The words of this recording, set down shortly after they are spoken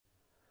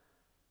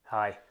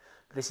Hi,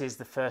 this is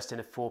the first in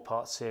a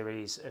four-part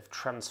series of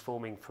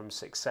transforming from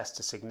success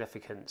to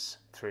significance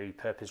through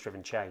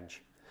purpose-driven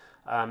change.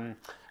 And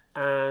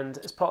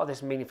as part of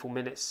this Meaningful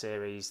Minutes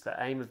series, the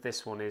aim of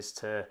this one is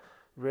to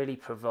really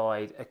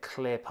provide a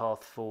clear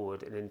path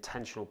forward, an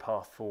intentional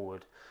path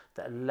forward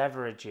that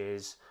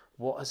leverages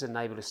what has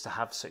enabled us to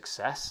have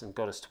success and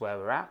got us to where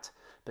we're at,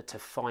 but to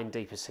find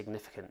deeper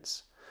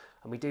significance.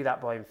 And we do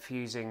that by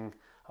infusing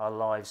our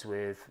lives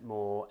with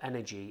more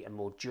energy and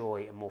more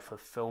joy and more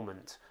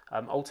fulfillment.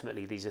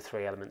 Ultimately, these are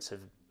three elements of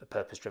a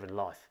purpose-driven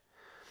life.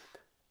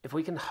 If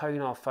we can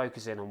hone our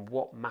focus in on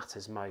what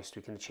matters most,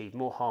 we can achieve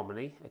more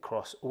harmony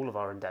across all of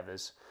our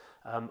endeavours,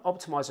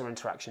 optimise our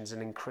interactions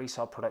and increase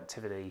our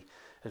productivity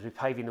as we're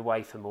paving the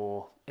way for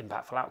more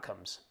impactful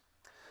outcomes.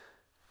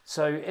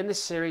 So in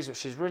this series,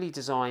 which is really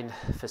designed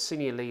for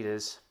senior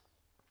leaders,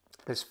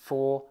 there's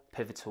four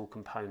pivotal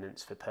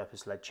components for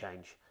purpose-led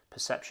change: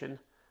 perception,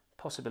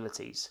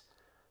 possibilities,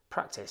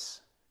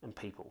 practice, and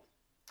people.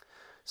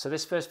 So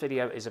this first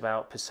video is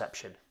about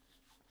perception.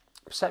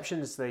 Perception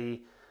is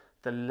the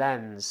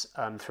lens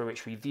through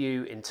which we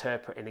view,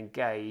 interpret, and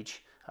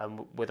engage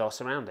with our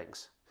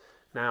surroundings.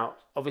 Now,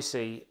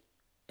 obviously,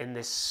 in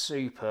this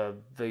super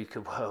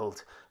VUCA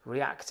world,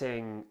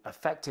 reacting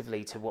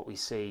effectively to what we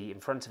see in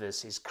front of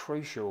us is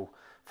crucial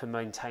for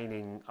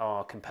maintaining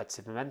our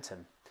competitive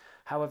momentum.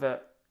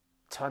 However,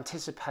 to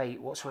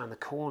anticipate what's around the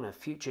corner,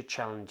 future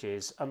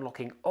challenges,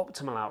 unlocking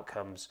optimal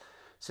outcomes,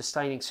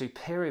 sustaining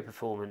superior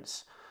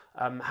performance,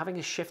 having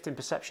a shift in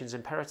perception is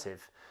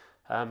imperative,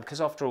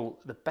 because after all,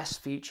 the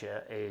best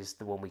future is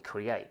the one we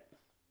create.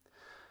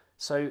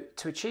 So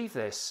to achieve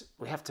this,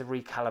 we have to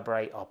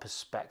recalibrate our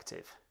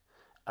perspective.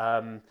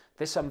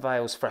 This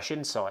unveils fresh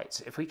insights.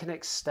 If we can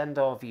extend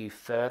our view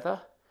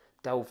further,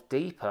 delve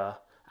deeper,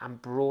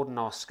 and broaden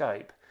our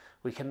scope,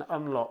 we can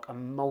unlock a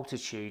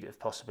multitude of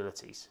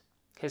possibilities.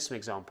 Here's some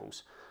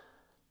examples.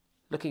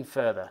 Looking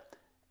further,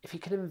 if you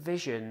can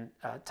envision,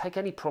 take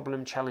any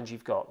problem, challenge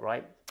you've got,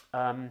 right?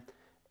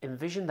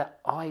 Envision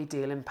that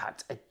ideal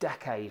impact a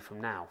decade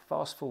from now.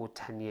 Fast forward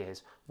 10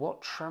 years.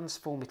 What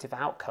transformative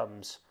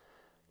outcomes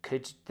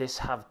could this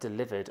have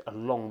delivered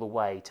along the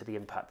way to the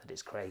impact that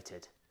it's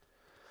created?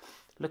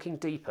 Looking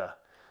deeper,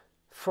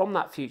 from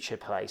that future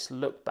place,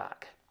 look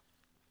back.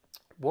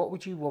 What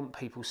would you want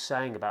people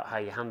saying about how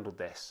you handled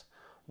this?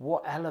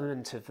 What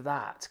element of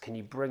that can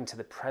you bring to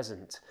the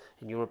present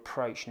in your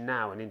approach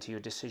now and into your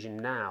decision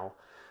now,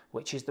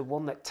 which is the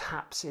one that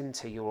taps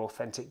into your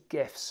authentic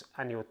gifts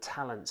and your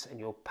talents and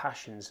your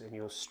passions and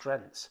your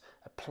strengths?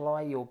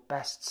 Apply your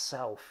best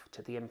self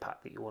to the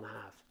impact that you want to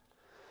have.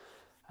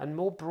 And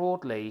more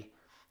broadly,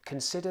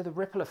 consider the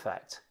ripple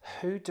effect.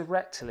 Who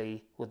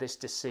directly will this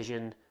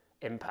decision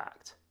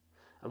impact?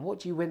 And what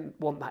do you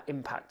want that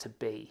impact to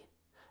be?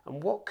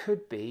 And what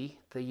could be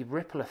the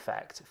ripple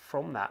effect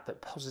from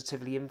that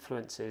positively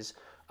influences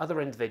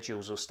other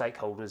individuals or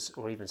stakeholders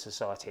or even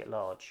society at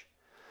large?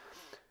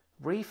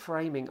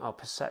 Reframing our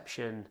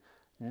perception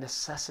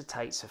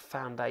necessitates a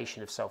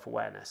foundation of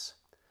self-awareness.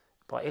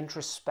 By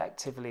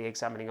introspectively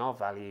examining our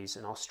values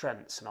and our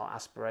strengths and our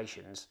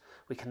aspirations,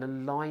 we can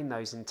align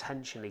those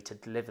intentionally to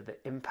deliver the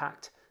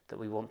impact that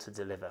we want to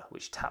deliver,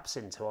 which taps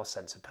into our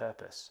sense of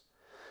purpose.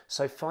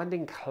 So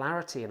finding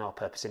clarity in our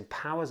purpose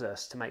empowers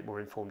us to make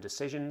more informed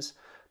decisions,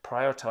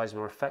 prioritize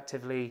more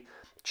effectively,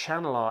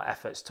 channel our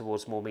efforts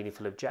towards more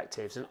meaningful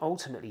objectives, and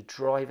ultimately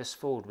drive us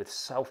forward with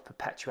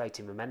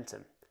self-perpetuating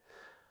momentum.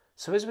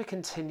 So as we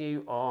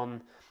continue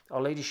on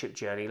our leadership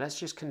journey, let's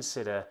just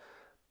consider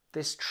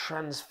this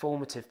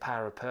transformative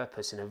power of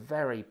purpose in a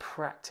very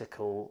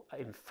practical,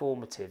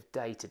 informative,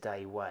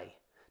 day-to-day way.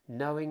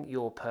 Knowing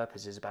your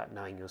purpose is about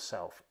knowing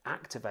yourself.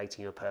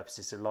 Activating your purpose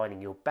is aligning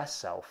your best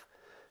self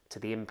to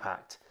the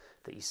impact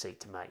that you seek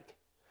to make.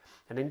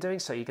 And in doing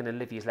so, you're going to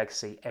live your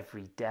legacy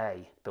every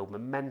day, build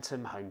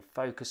momentum, hone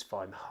focus,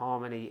 find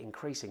harmony,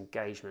 increase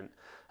engagement,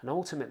 and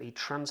ultimately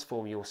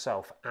transform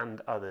yourself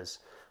and others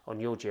on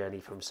your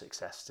journey from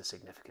success to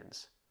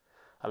significance.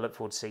 I look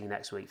forward to seeing you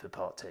next week for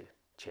part 2.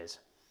 Cheers.